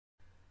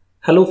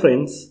Hello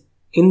friends,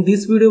 in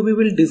this video we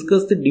will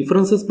discuss the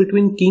differences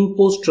between king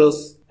post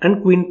truss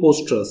and queen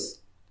post truss.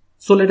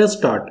 So let us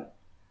start.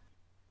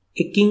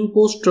 A king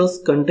post truss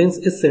contains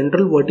a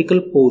central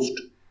vertical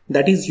post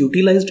that is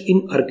utilized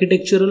in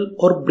architectural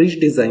or bridge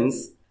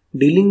designs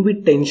dealing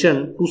with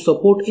tension to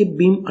support a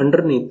beam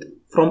underneath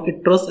from a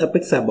truss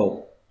apex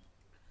above.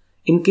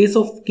 In case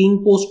of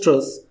king post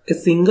truss, a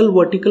single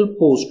vertical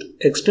post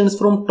extends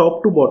from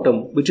top to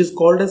bottom, which is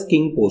called as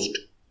king post.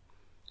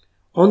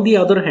 On the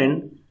other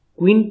hand,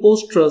 queen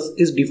post truss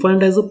is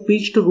defined as a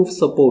pitched roof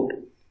support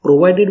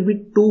provided with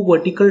two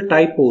vertical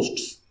tie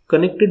posts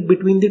connected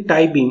between the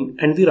tie beam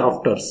and the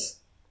rafters.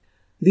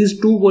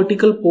 These two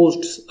vertical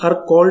posts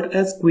are called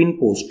as queen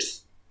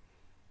posts.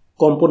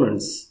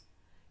 Components.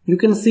 You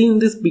can see in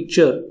this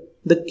picture,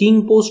 the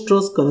king post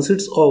truss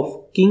consists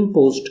of king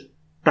post,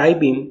 tie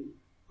beam,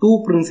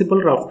 two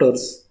principal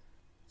rafters,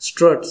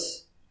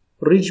 struts,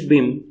 ridge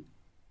beam,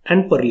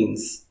 and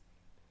purlins.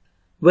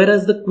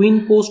 Whereas the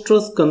queen post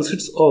truss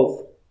consists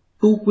of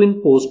two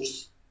queen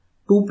posts,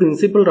 two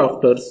principal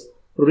rafters,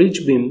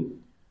 ridge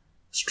beam,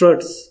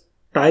 struts,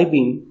 tie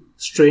beam,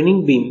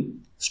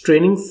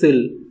 straining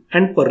sill,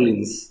 and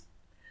purlins.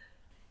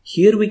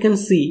 Here we can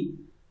see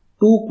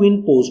two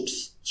queen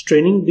posts,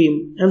 straining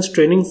beam and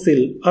straining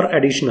sill are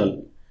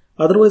additional.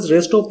 Otherwise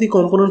rest of the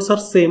components are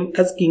same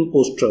as king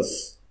post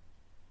truss.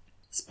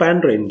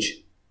 Span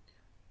range.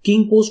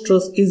 King post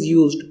truss is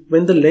used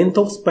when the length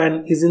of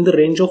span is in the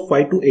range of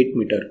 5 to 8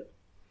 meter.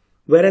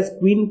 Whereas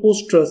queen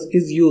post truss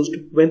is used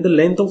when the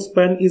length of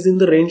span is in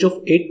the range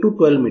of 8 to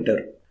 12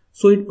 meter.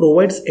 So it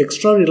provides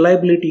extra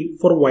reliability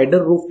for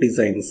wider roof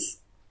designs.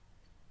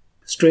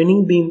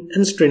 Straining beam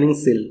and straining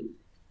sill.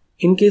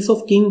 In case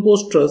of king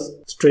post truss,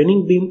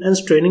 straining beam and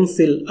straining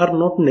sill are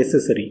not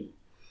necessary.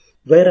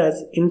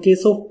 Whereas in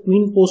case of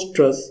queen post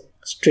truss,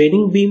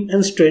 straining beam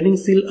and straining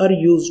sill are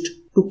used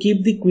to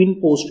keep the queen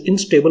post in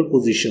stable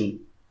position.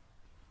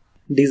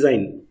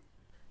 Design.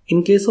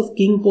 In case of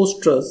king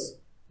post truss,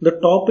 the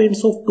top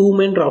ends of two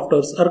main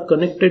rafters are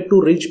connected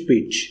to ridge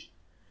pitch.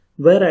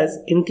 Whereas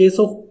in case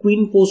of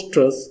queen post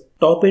truss,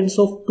 top ends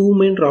of two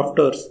main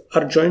rafters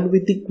are joined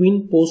with the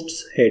queen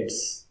post's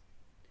heads.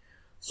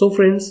 So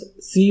friends,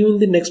 see you in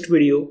the next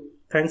video.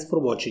 Thanks for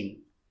watching.